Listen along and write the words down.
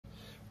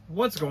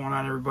What's going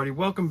on, everybody?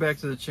 Welcome back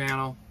to the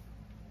channel.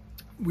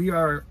 We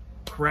are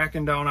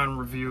cracking down on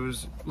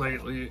reviews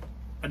lately.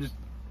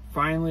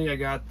 I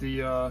got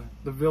the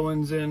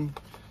villains in,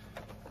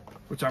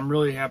 which I'm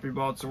really happy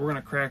about. So we're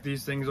gonna crack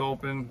these things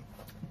open,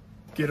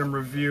 get them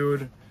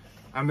reviewed.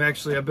 I've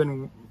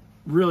been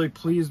really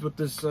pleased with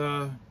this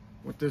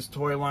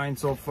toy line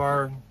so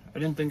far. I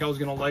didn't think I was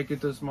gonna like it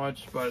this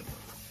much, but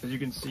as you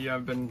can see,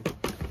 I've been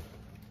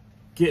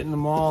getting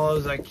them all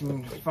as I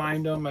can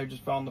find them. I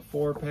just found the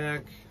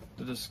 4-pack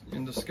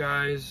in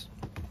disguise,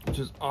 which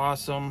is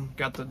awesome.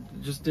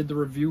 Just did the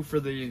review for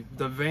the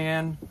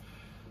van.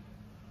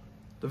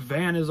 The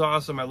van is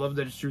awesome. I love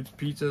that it shoots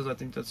pizzas. I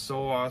think that's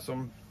so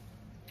awesome.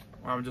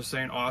 I'm just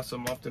saying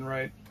awesome left and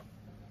right.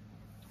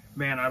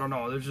 Man, I don't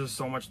know. There's just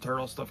so much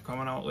turtle stuff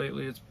coming out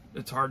lately.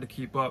 It's hard to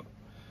keep up.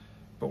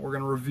 But we're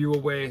gonna review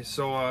away.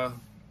 So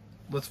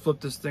let's flip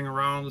this thing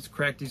around. Let's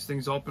crack these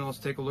things open. Let's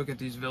take a look at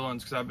these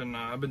villains, because I've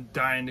been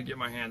dying to get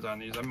my hands on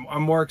these.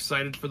 I'm more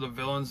excited for the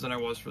villains than I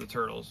was for the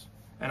turtles,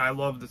 and I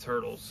love the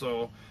turtles.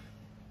 So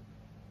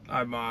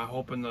I'm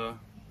hoping the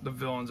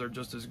villains are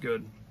just as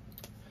good.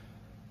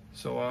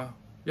 So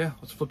yeah,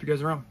 let's flip you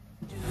guys around.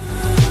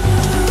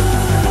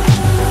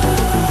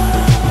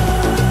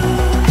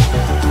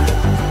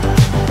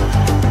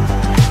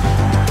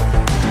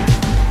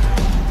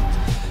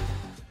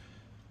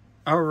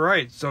 All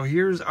right, so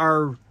here's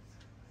our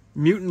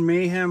Mutant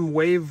Mayhem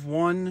Wave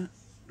 1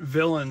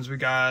 villains.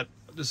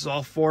 This is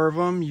all 4 of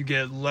them. You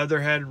get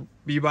Leatherhead,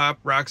 Bebop,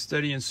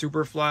 Rocksteady, and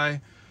Superfly.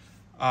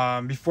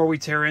 Before we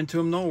tear into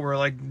them though, we're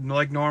like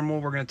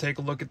normal, we're gonna take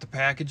a look at the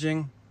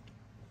packaging.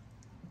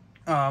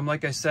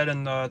 Like I said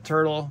in the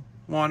turtle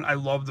one, I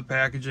love the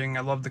packaging. I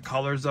love the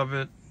colors of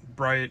it.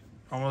 Bright,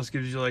 almost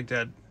gives you like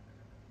that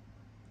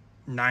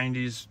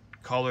 90s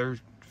color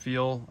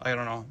feel. I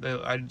don't know.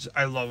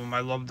 I love them.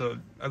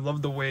 I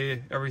love the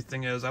way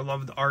everything is. I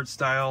love the art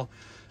style.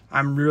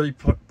 I'm really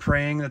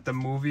praying that the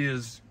movie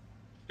is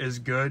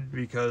good,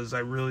 because I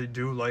really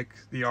do like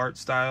the art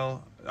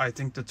style. I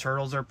think the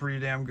turtles are pretty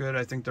damn good.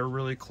 I think they're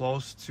really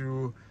close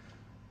to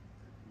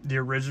the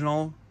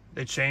original.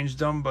 They changed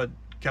them but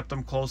kept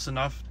them close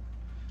enough,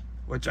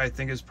 which I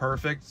think is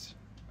perfect.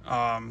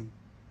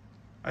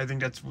 I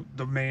think that's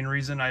the main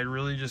reason I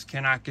really just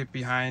cannot get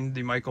behind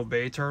the Michael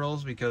Bay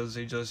turtles, because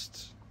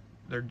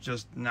they're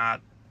just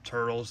not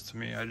turtles to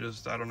me. I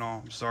don't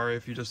know. I'm sorry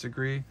if you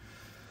disagree,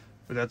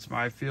 but that's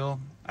my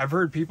feel. I've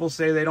heard people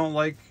say they don't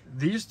like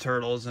these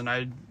turtles, and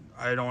I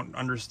don't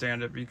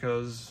understand it,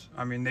 because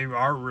I mean, they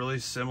are really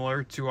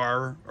similar to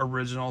our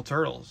original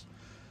turtles.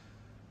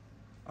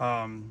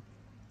 But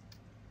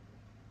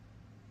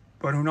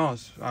who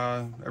knows?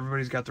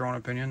 Everybody's got their own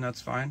opinion.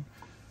 That's fine.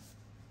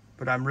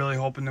 But I'm really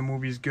hoping the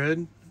movie's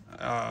good.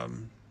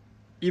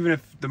 Even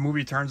if the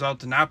movie turns out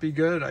to not be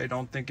good, I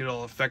don't think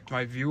it'll affect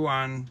my view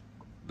on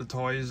the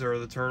toys or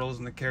the turtles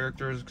and the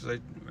characters, because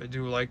I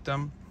do like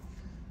them.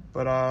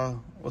 But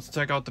let's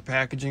check out the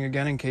packaging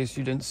again, in case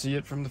you didn't see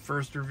it from the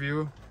first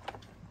review.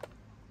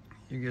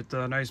 You get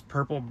the nice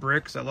purple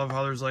bricks. I love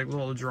how there's like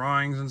little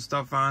drawings and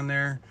stuff on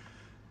there.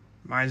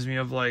 Reminds me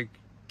of like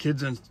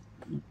kids in,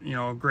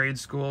 grade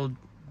school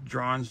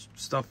drawing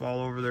stuff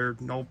all over their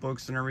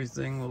notebooks and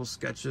everything, little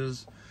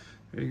sketches.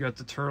 You got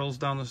the turtles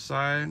down the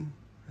side.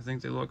 I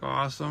think they look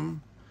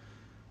awesome.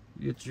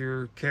 You get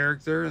your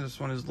character. This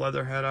one is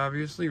Leatherhead,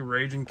 obviously.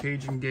 Raging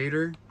Cajun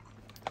Gator.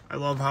 I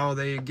love how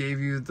they gave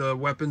you the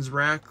weapons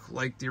rack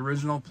like the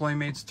original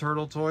Playmates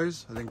turtle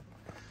toys.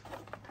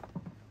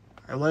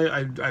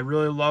 I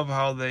really love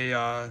how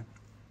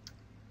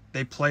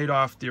they played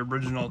off the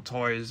original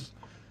toys.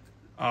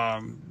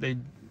 They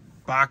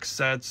box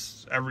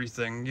sets,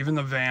 everything. Even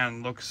the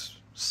van looks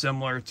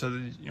similar to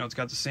the, it's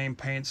got the same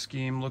paint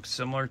scheme, looks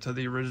similar to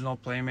the original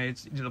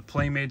Playmates. The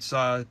Playmates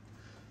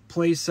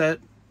play set,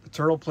 the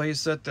turtle play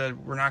set that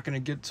we're not going to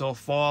get till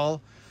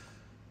fall,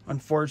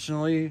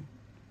 unfortunately,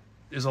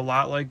 is a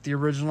lot like the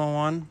original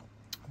one.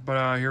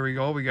 But here we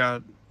go.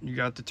 You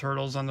got the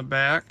turtles on the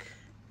back,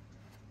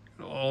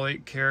 all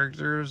 8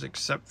 characters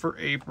except for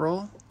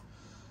April.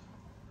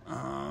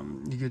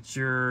 You get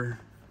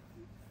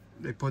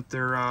they put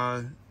their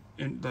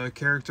the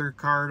character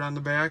card on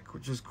the back,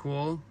 which is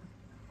cool.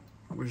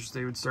 I wish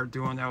they would start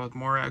doing that with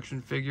more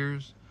action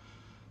figures.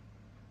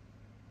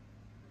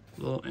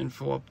 A little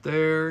info up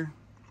there.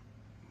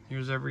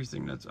 Here's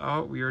everything that's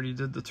out. We already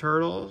did the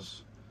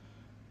turtles.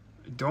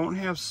 I don't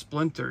have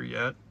Splinter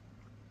yet.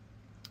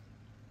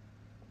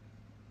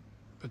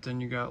 But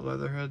then you got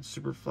Leatherhead,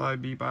 Superfly,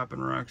 Bebop,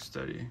 and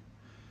Rocksteady.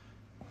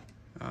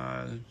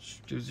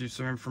 Gives you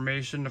some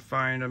information to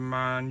find them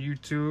on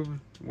YouTube,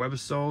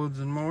 webisodes,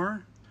 and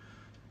more.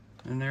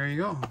 And there you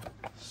go.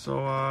 So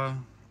I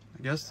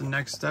guess the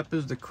next step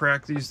is to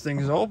crack these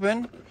things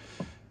open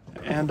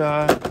and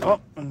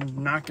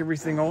knock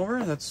everything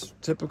over. That's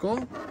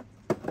typical.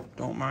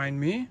 Don't mind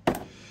me.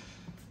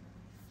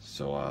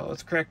 So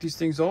let's crack these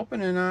things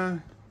open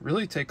and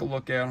really take a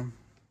look at them.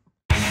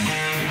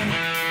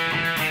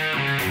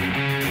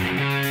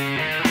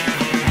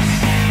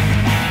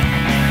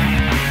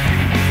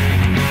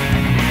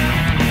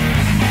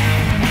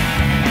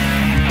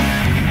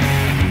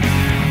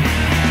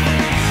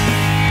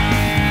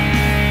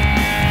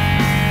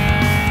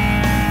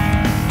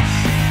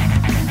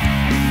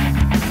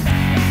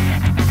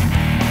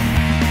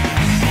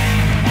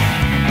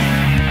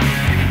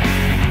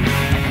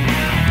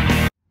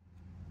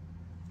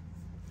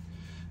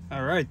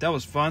 right, that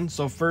was fun.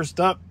 So first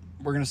up,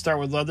 we're gonna start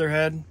with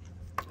Leatherhead.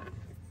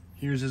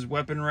 Here's his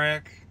weapon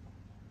rack.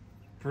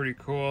 Pretty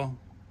cool.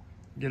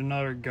 Get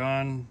another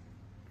gun.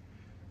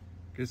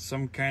 Get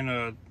some kind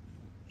of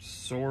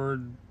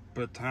sword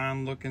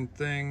baton looking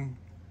thing.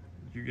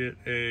 You get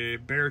a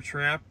bear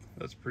trap.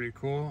 That's pretty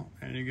cool.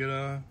 And you get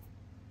a,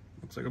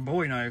 looks like a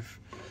Bowie knife.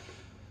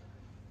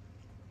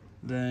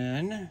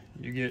 Then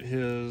you get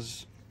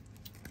his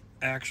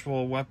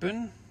actual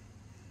weapon.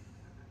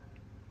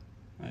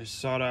 Nice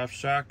sawed-off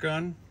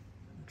shotgun.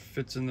 It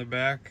fits in the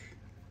back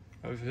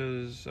of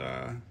his,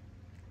 I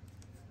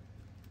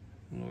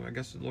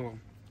guess a little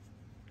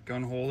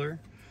gun holder.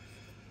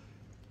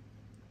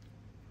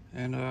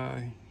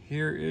 And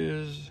here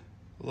is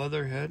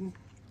Leatherhead.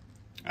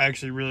 I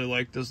actually really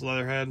like this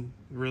Leatherhead.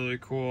 Really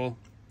cool.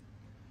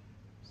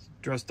 He's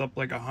dressed up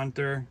like a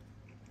hunter.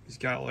 He's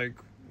got like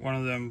one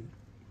of them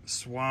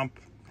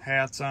swamp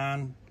hats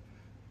on.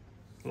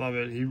 Love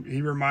it.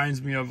 He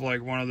reminds me of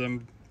like one of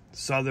them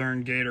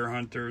southern gator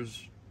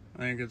hunters.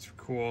 I think it's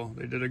cool.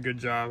 They did a good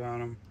job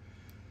on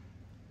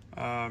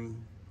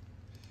him.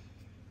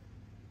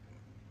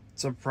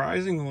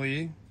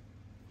 Surprisingly,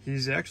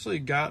 he's actually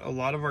got a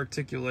lot of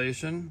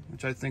articulation,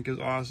 which I think is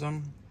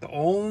awesome. The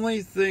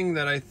only thing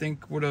that I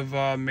think would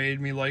have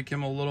made me like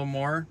him a little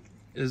more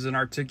is an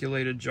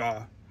articulated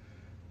jaw.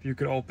 If you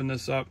could open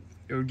this up,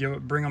 it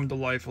would bring him to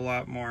life a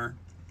lot more.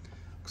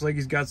 Looks like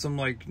he's got some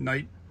like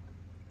night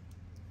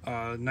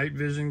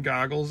vision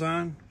goggles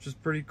on, which is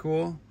pretty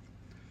cool.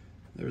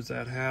 There's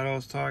that hat I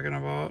was talking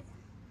about.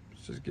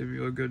 Let's just give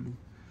you a good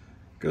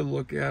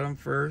look at him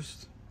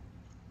first.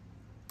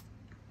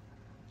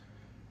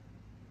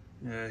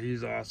 Yeah,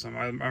 he's awesome.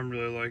 I'm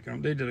really liking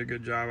him. They did a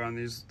good job on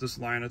this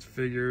line of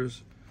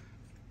figures.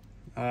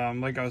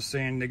 Like I was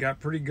saying, they got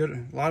pretty good,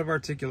 a lot of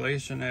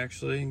articulation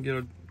actually.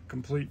 You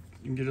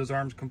can get his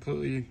arms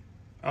completely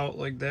out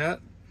like that.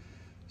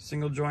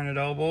 Single jointed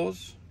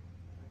elbows.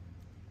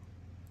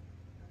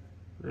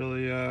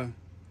 Really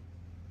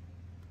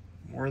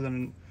more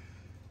than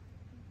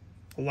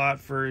a lot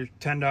for a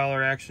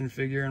 $10 action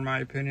figure in my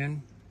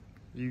opinion.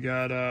 You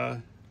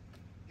got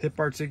hip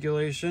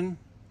articulation,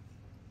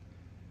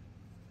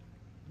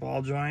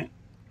 ball joint,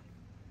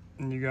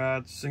 and you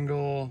got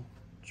single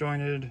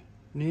jointed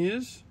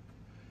knees,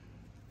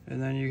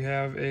 and then you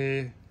have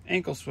a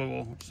ankle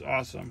swivel, which is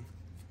awesome.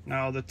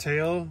 Now the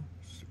tail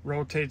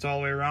rotates all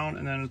the way around,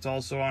 and then it's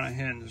also on a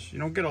hinge. You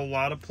don't get a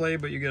lot of play,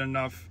 but you get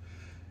enough.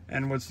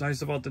 And what's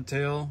nice about the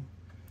tail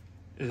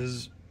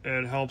is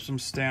it helps him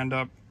stand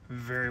up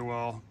very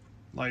well.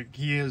 Like,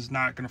 he is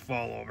not going to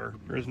fall over.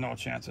 There's no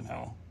chance in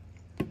hell.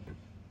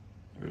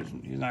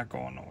 He's not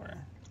going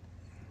nowhere.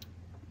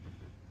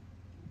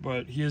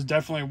 But he is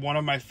definitely one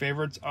of my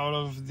favorites out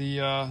of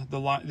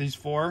these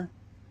four.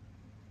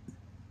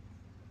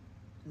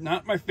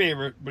 Not my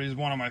favorite, but he's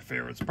one of my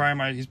favorites.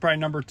 He's probably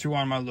number 2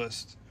 on my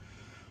list.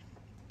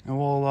 And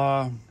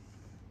we'll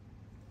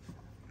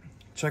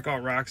check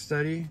out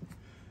Rocksteady.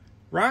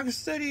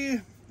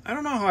 Rocksteady, I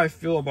don't know how I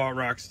feel about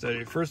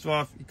Rocksteady. First of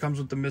all, he comes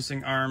with the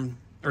missing arm,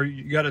 or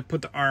you got to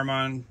put the arm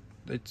on.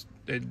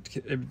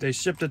 They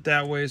shipped it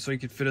that way so he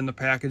could fit in the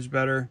package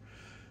better.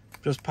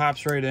 Just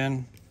pops right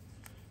in.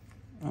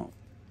 Oh,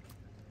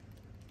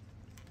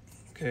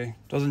 okay.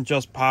 Doesn't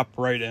just pop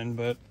right in,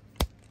 but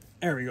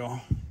there we go.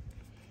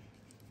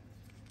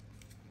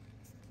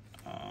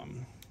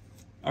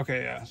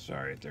 Okay, yeah,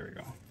 sorry, there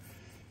we go.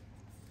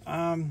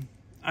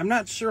 I'm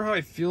not sure how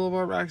I feel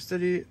about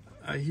Rocksteady.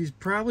 He's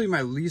probably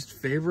my least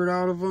favorite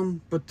out of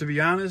them, but to be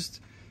honest,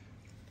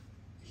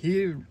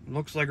 he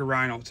looks like a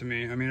rhino to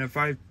me. I mean,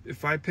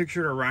 if I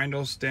pictured a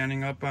rhino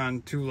standing up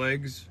on 2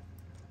 legs,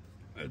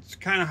 it's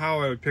kind of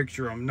how I would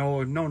picture him.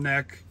 No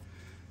neck,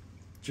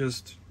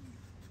 just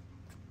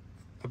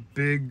a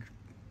big,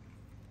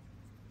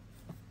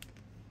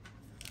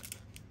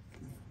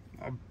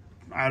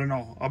 I don't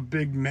know, a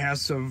big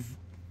massive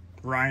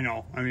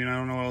rhino. I mean, I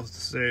don't know what else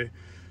to say.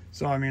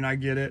 So I mean, I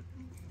get it.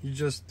 I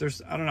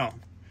don't know.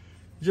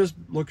 He just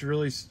looks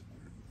really,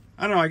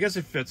 I don't know, I guess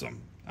it fits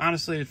him.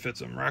 Honestly, it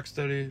fits him.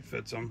 Rocksteady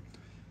fits him.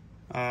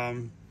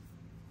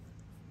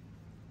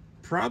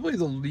 Probably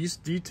the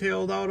least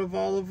detailed out of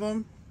all of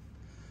them.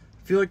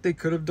 I feel like they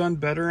could have done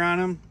better on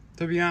him,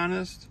 to be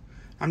honest.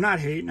 I'm not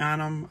hating on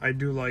him. I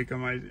do like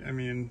him. I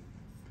mean,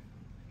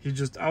 he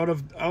just, out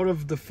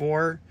of the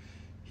 4,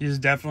 he's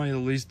definitely the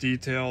least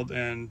detailed,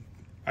 and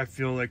I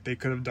feel like they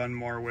could have done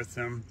more with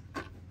him.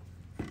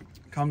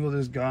 Comes with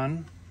his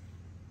gun,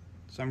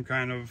 some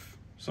kind of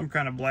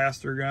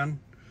blaster gun.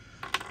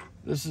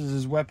 This is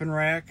his weapon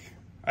rack.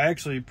 I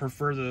actually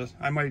prefer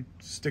I might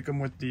stick him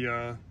with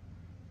the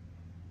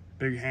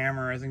big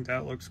hammer. I think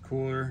that looks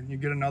cooler. You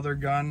get another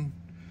gun.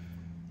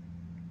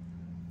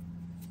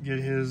 Get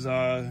his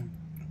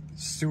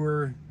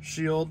sewer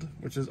shield,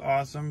 which is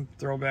awesome.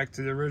 Throwback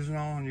to the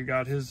original. And you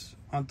got his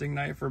hunting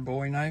knife or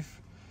Bowie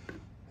knife.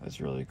 That's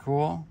really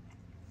cool.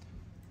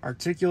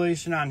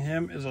 Articulation on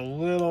him is a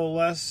little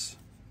less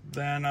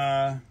than,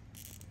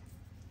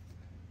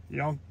 you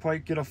don't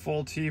quite get a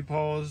full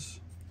T-pose.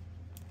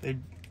 You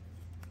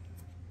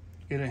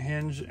get a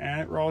hinge and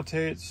it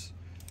rotates.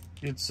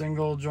 Get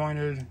single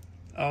jointed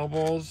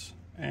elbows,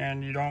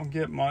 and you don't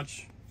get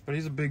much, but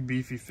he's a big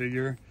beefy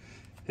figure.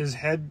 His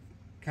head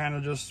kind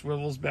of just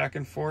swivels back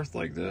and forth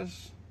like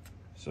this,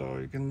 so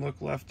you can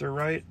look left or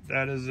right.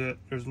 That is it.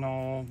 There's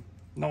no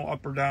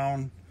up or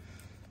down,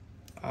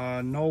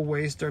 no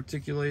waist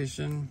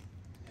articulation.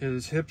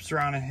 His hips are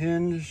on a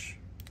hinge,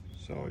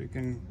 so you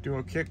can do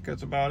a kick.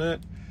 That's about it.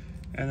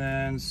 And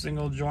then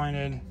single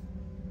jointed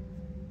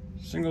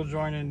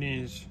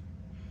knees,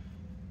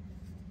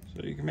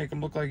 so you can make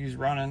him look like he's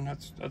running.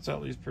 That's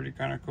at least pretty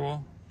kind of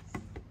cool.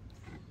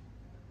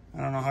 I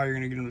don't know how you're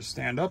gonna get him to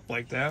stand up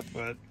like that,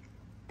 but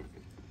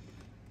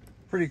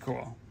pretty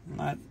cool.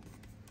 Not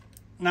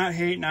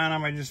hating on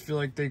him. I just feel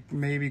like they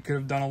maybe could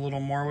have done a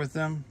little more with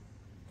them.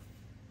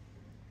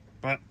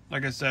 But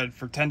like I said,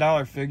 for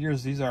 $10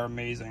 figures, these are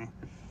amazing.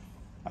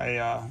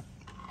 I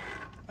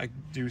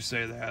do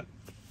say that.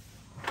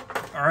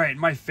 All right,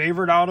 my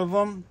favorite out of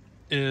them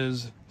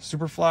is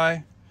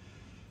Superfly.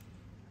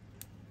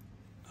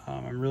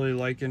 I'm really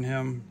liking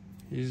him.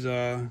 He's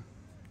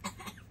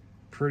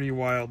pretty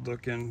wild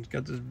looking. He's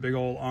got this big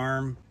old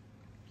arm.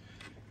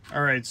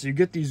 All right, so you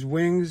get these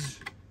wings.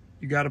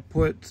 You got to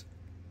put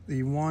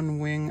the one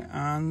wing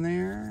on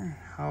there.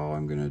 How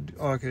I'm gonna do?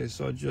 Okay,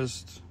 so it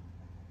just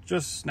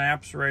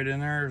snaps right in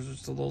there. There's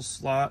just a little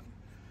slot.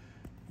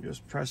 You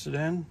just press it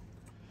in,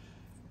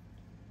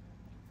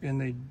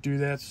 and they do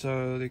that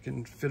so they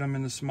can fit them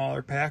in the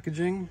smaller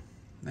packaging.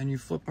 Then you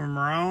flip them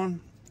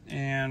around,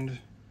 and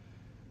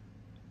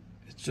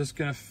it's just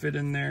gonna fit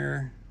in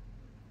there.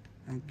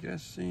 I'm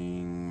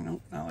guessing,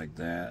 nope, not like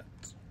that.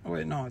 Oh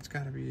wait, no, it's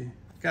gotta be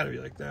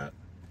like that.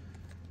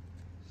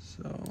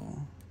 So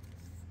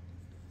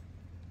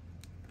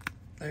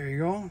there you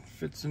go,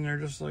 fits in there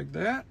just like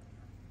that.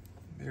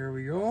 There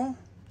we go.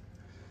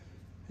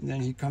 And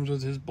then he comes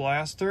with his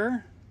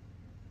blaster.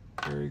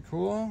 Very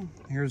cool.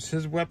 Here's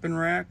his weapon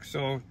rack.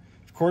 So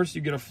of course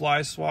you get a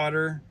fly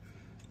swatter.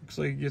 Looks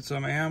like you get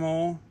some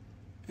ammo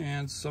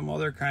and some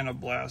other kind of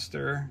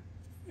blaster.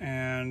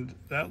 And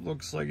that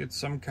looks like it's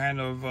some kind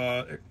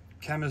of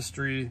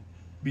chemistry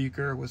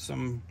beaker with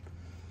some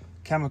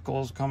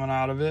chemicals coming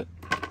out of it.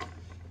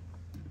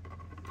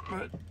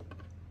 But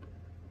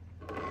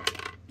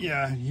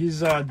yeah, he's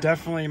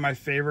definitely my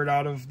favorite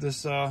out of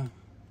this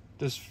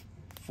this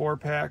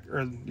 4-pack,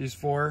 or these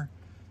 4.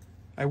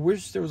 I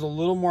wish there was a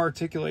little more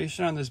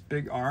articulation on this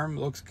big arm. It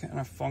looks kind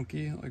of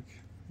funky, like,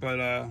 but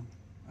I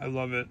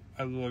love it.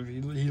 I love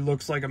he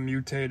looks like a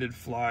mutated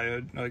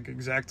fly, like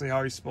exactly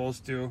how he's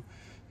supposed to.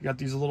 You got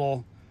these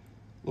little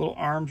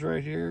arms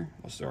right here.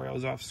 Oh, sorry, I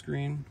was off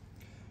screen.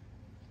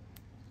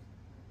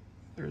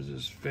 There's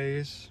his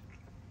face.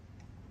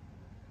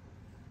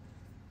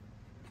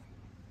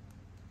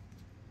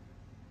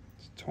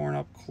 Torn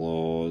up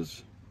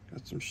clothes.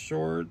 Got some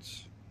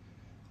shorts.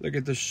 Look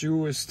at the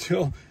shoe is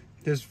still,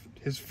 his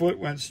foot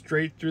went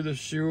straight through the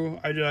shoe.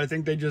 I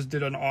think they just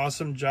did an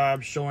awesome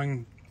job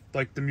showing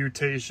like the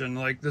mutation.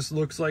 Like this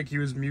looks like he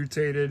was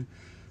mutated,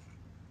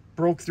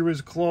 broke through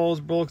his clothes,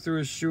 broke through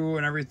his shoe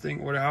and everything,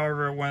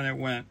 however it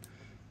went.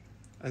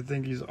 I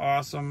think he's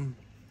awesome.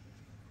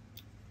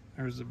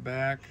 There's the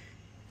back.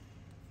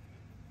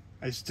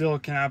 I still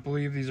cannot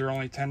believe these are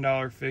only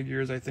 $10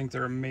 figures. I think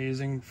they're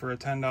amazing for a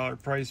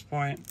 $10 price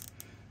point.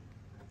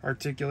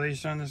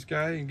 Articulation on this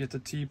guy, you can get the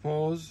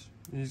T-pose.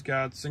 He's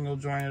got single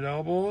jointed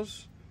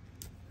elbows.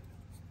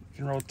 You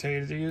can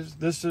rotate these.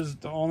 This is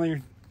the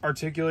only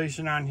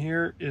articulation on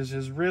here is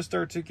his wrist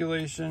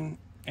articulation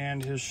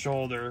and his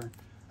shoulder.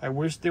 I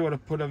wish they would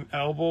have put an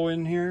elbow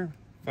in here,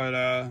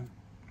 but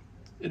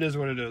it is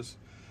what it is.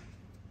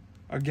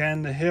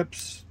 Again, the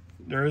hips,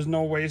 there is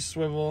no waist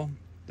swivel.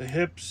 The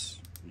hips,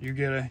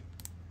 you're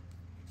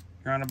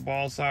on a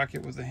ball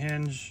socket with a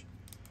hinge,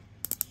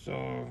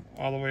 so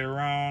all the way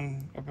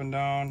around, up and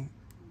down.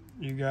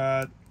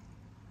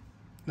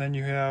 Then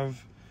you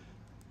have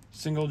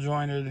single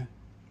jointed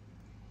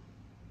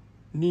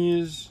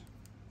knees,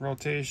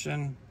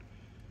 rotation.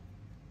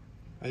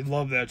 I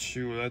love that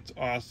shoe. That's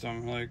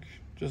awesome. Like,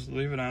 just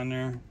leave it on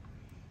there.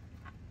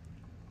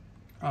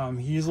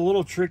 He's a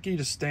little tricky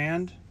to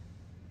stand,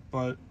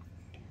 but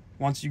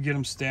once you get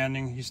him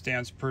standing, he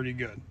stands pretty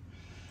good.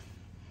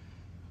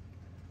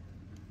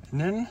 And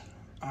then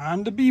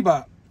on to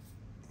Bebop.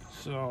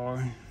 So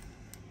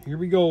here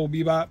we go,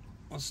 Bebop.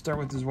 Let's start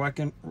with his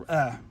weapon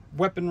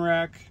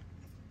rack.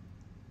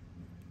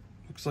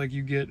 Looks like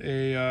you get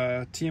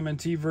a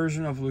TMNT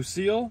version of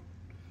Lucille.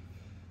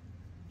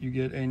 You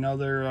get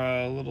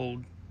another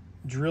little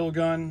drill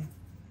gun,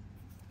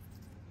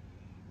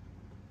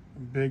 a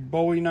big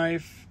Bowie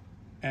knife,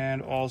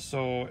 and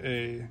also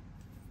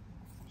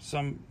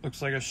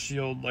looks like a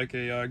shield, like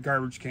a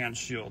garbage can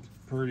shield.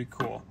 Pretty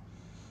cool.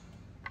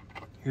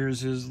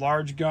 Here's his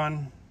large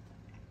gun.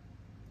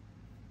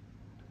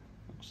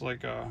 Looks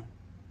like a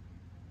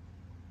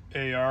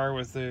AR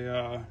with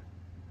a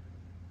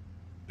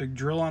big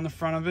drill on the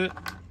front of it.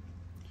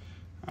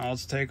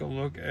 Let's take a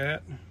look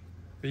at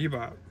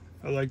Bebop.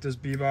 I like this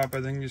Bebop.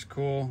 I think he's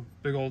cool.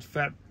 Big old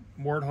fat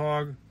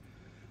warthog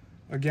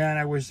Again,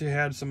 I wish they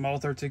had some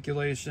mouth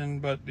articulation,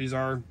 but these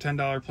are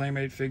 $10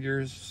 Playmate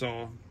figures,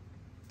 so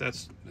that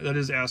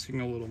is asking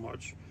a little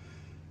much.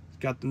 He's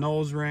got the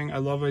nose ring. I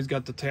love it. He's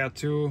got the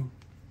tattoo.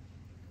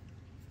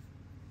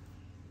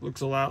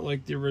 Looks a lot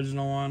like the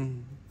original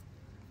one.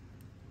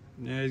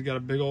 Yeah, he's got a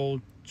big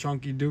old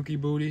chunky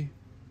dookie booty.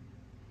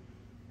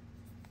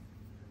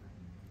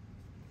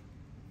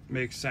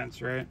 Makes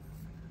sense, right?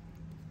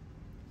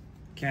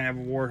 Can't have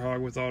a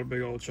warthog without a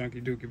big old chunky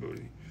dookie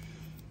booty.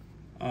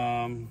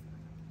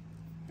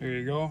 There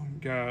you go.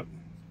 Got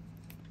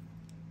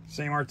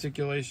same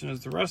articulation as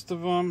the rest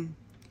of them.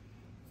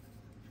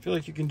 I feel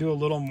like you can do a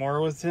little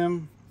more with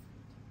him.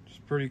 It's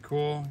pretty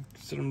cool.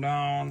 Sit him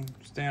down,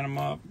 stand him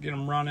up, get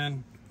him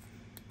running.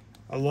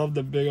 I love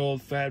the big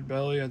old fat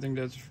belly. I think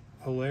that's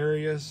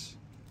hilarious.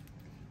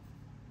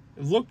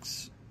 It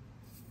looks,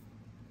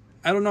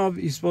 I don't know if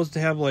he's supposed to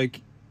have like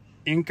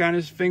ink on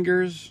his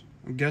fingers.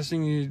 I'm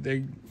guessing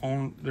they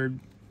run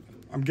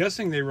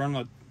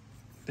a,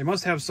 they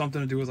must have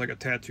something to do with like a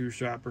tattoo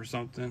shop or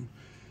something,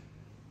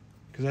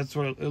 because that's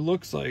what it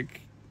looks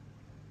like.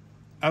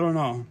 I don't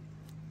know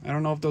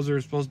if those are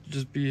supposed to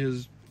just be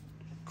his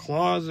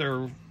claws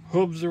or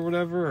hooves or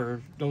whatever, or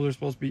if those are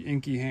supposed to be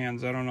inky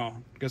hands. I don't know.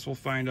 Guess we'll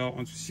find out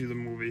once we see the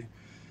movie.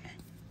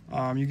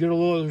 You get a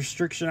little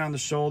restriction on the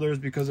shoulders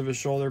because of his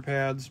shoulder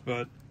pads,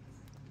 but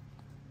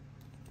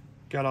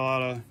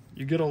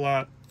you get a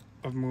lot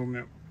of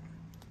movement.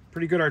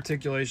 Pretty good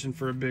articulation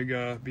for a big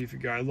beefy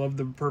guy. I love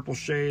the purple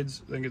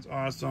shades. I think it's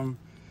awesome.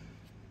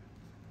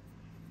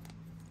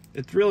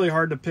 It's really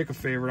hard to pick a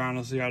favorite,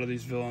 honestly, out of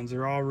these villains.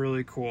 They're all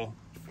really cool.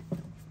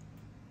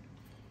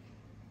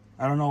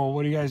 I don't know,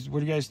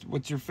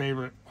 what's your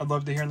favorite? I'd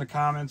love to hear in the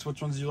comments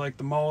which ones you like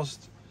the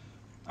most.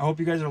 I hope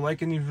you guys are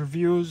liking these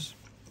reviews.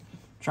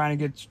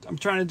 I'm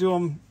trying to do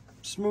them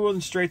smooth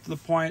and straight to the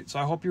point, so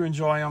I hope you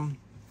enjoy them.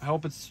 I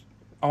want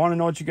to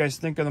know what you guys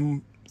think of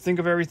them. Think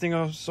of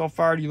everything so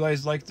far. Do you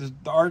guys like the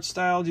art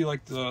style? Do you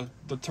like the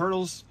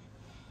turtles?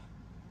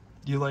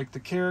 Do you like the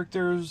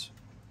characters?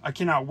 I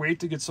cannot wait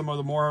to get some of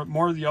the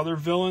more of the other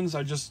villains.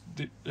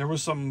 There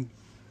was some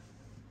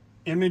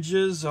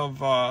images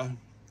of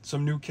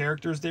some new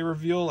characters they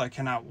revealed. I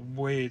cannot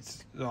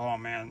wait. Oh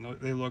man,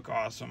 they look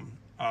awesome.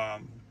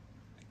 And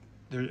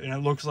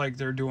it looks like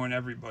they're doing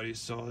everybody.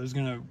 So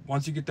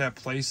once you get that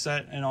play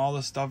set and all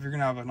this stuff, you're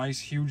gonna have a nice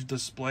huge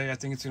display. I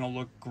think it's gonna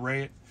look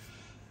great.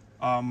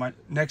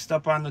 Next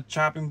up on the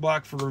chopping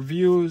block for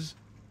reviews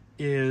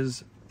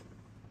is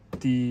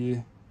the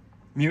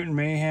Mutant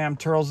Mayhem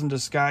Turtles in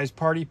Disguise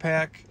Party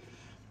Pack.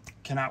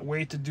 Cannot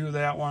wait to do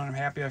that one. I'm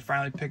happy I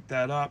finally picked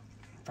that up.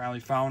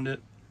 Finally found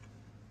it.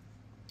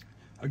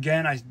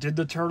 Again, I did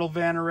the Turtle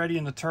Van already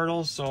and the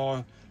Turtles, so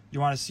if you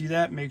want to see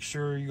that, make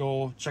sure you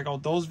go check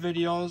out those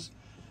videos.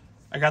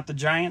 I got the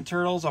Giant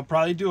Turtles. I'll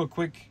probably do a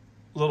quick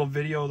little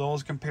video of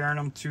those, comparing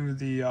them to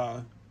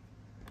the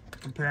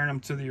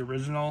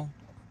original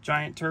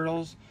Giant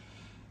Turtles,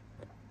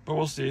 but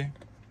we'll see.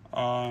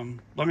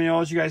 Let me know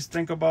what you guys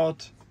think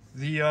about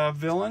the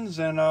villains,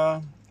 and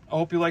I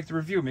hope you like the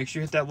review. Make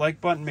sure you hit that like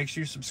button. Make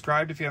sure you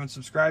subscribe if you haven't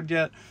subscribed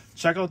yet.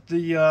 Check out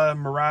the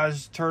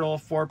Mirage Turtle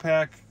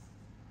 4-pack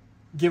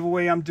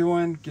giveaway I'm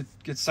doing.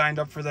 Get signed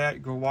up for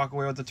that. Go walk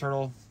away with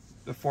the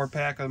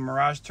 4-pack of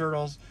Mirage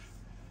Turtles.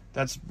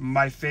 That's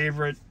my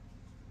favorite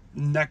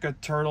NECA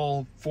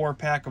Turtle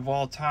 4-pack of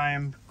all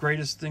time.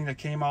 Greatest thing that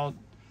came out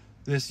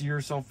this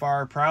year so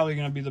far. Probably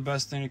going to be the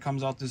best thing that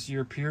comes out this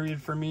year,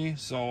 period, for me.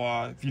 So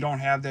if you don't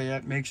have that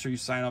yet, make sure you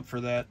sign up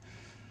for that.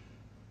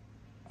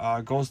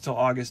 It goes till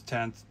August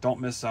 10th. Don't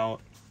miss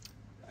out.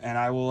 And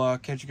I will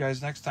catch you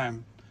guys next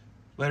time.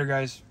 Later,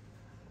 guys.